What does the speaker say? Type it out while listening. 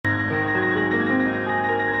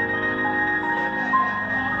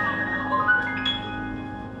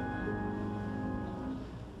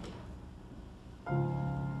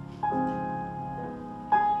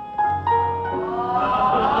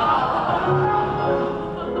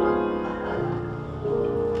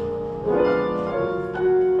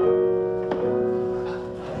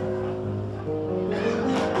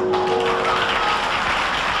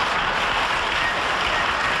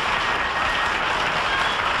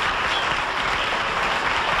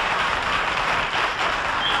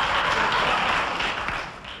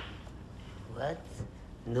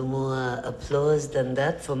applause than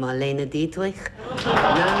that for Marlene Dietrich?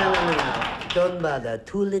 No. Don't bother.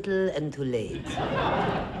 Too little and too late.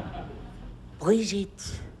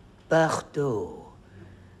 Brigitte Bardot,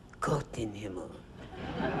 Gott in Himmel.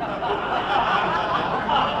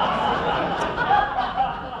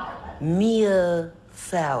 Mia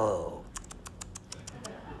Farrow,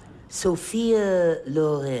 Sophia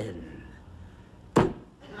Loren.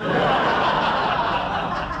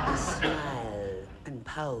 Smile and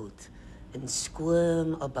pout and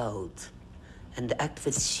squirm about and act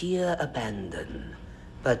with sheer abandon.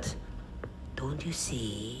 But don't you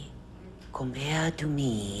see, compared to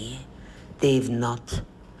me, they've not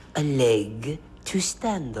a leg to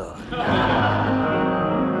stand on.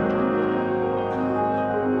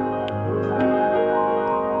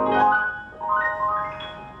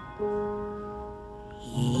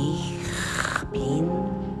 Ich bin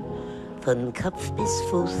von Kopf bis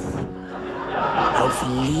Fuß auf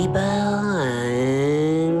Liebe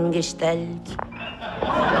eingestellt.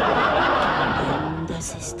 Und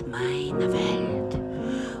das ist meine Welt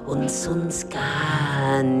und sonst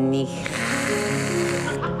gar nicht.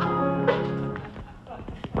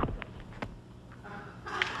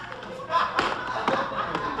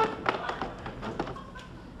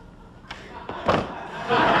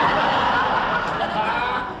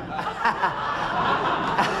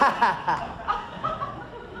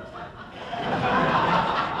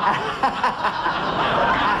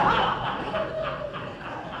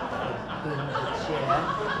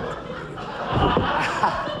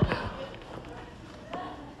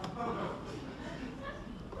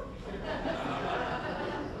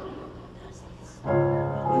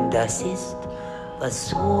 Das ist, was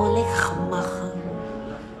soll ich machen?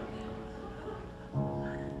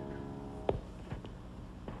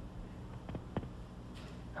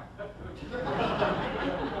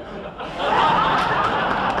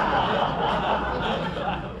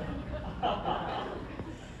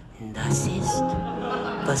 Das ist,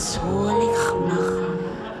 was soll ich machen?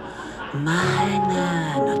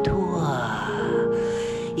 Meine Natur.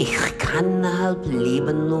 Ich kann halb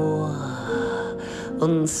leben nur.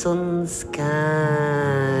 Und sonst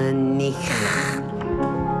gar nicht.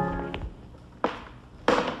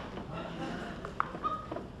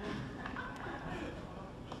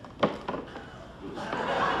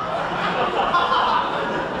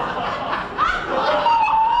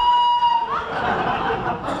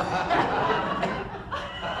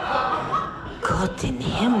 Gott in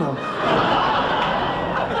Himmel.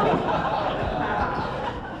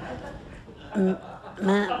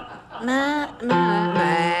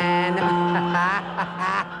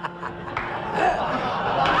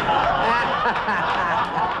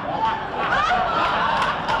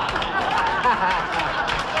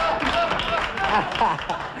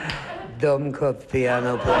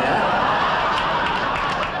 Dummkopf-Piano-Player.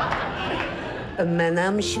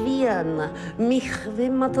 Meine schwirren, mich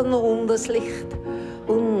wimmert nur das Licht.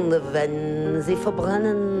 Und wenn sie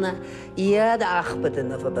verbrennen, jeder achtet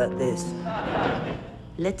auf about this.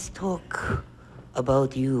 Let's talk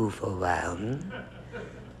about you for a while.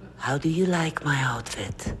 How do you like my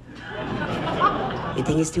outfit? You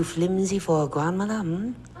think it's too flimsy for a grandmother?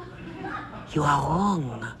 You are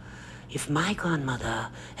wrong. If my grandmother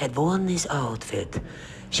had worn this outfit,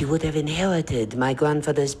 she would have inherited my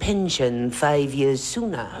grandfather's pension 5 years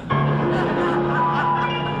sooner.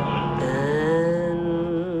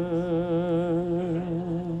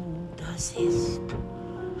 Das ist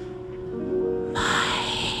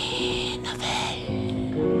meine Welt.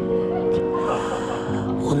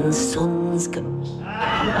 Und sonst...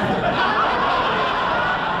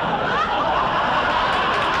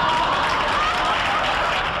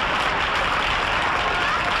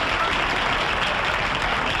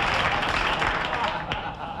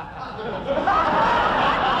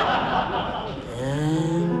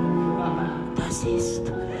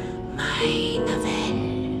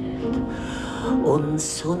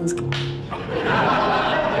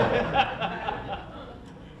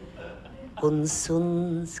 Und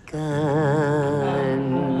sonst gar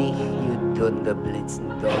nicht, you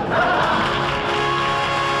Dunderblitzendonner.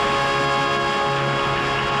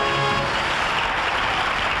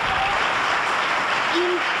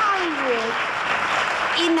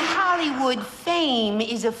 In Hollywood, fame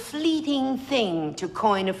is a fleeting thing, to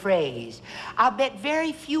coin a phrase. I'll bet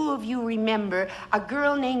very few of you remember a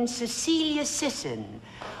girl named Cecilia Sisson,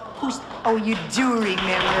 oh, you do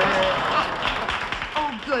remember her.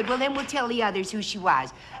 Good. Well, then we'll tell the others who she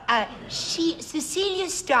was. Cecilia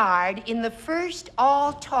starred in the first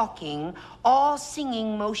all-talking,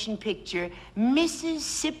 all-singing motion picture,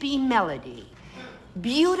 Mississippi Melody.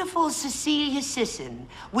 Beautiful Cecilia Sisson,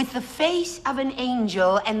 with the face of an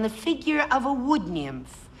angel and the figure of a wood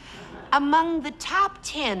nymph. Among the top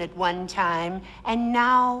 10 at one time, and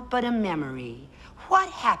now but a memory. What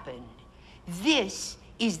happened? This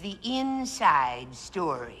is the inside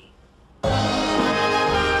story.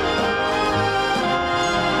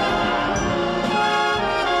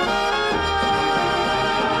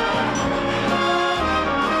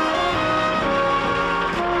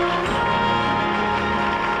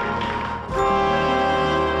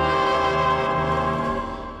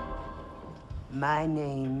 My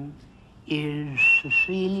name is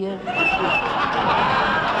Cecilia.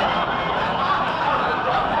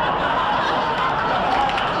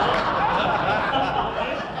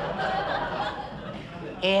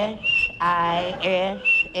 S-I-S-S-O-N.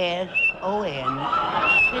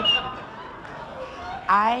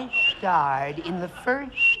 I starred in the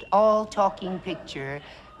first all-talking picture,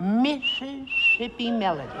 Mississippi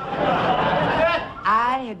Melody.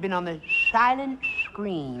 I had been on the silent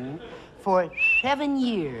screen for 7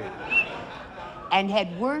 years and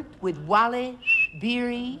had worked with Wallace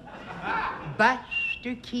Beery,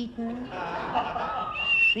 Buster Keaton,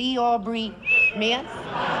 C. Aubrey Smith,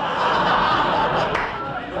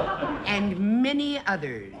 and many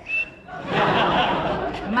others.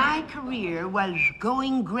 My career was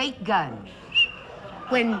going great guns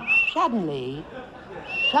when suddenly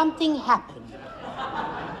something happened.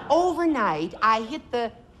 Overnight, I hit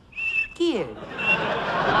the skid.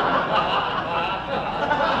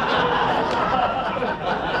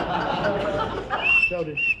 So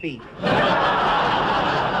to speak.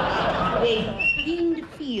 They seemed to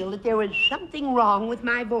feel that there was something wrong with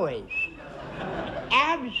my voice.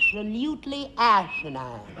 Absolutely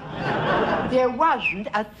asinine. There wasn't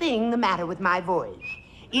a thing the matter with my voice.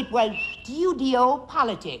 It was studio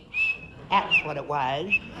politics. That's what it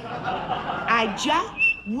was. I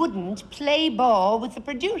just wouldn't play ball with the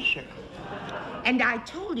producer. And I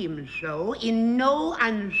told him so in no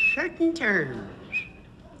uncertain terms.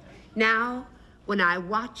 Now, when I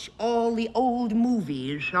watch all the old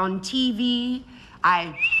movies on TV,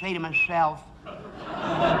 I say to myself,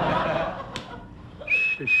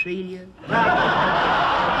 Cecilia?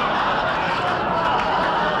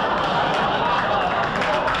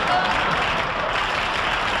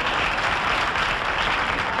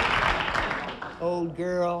 Old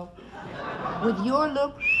girl, with your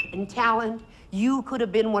looks and talent, you could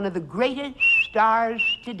have been one of the greatest stars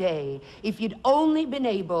today if you'd only been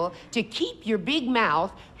able to keep your big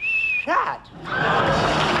mouth shut.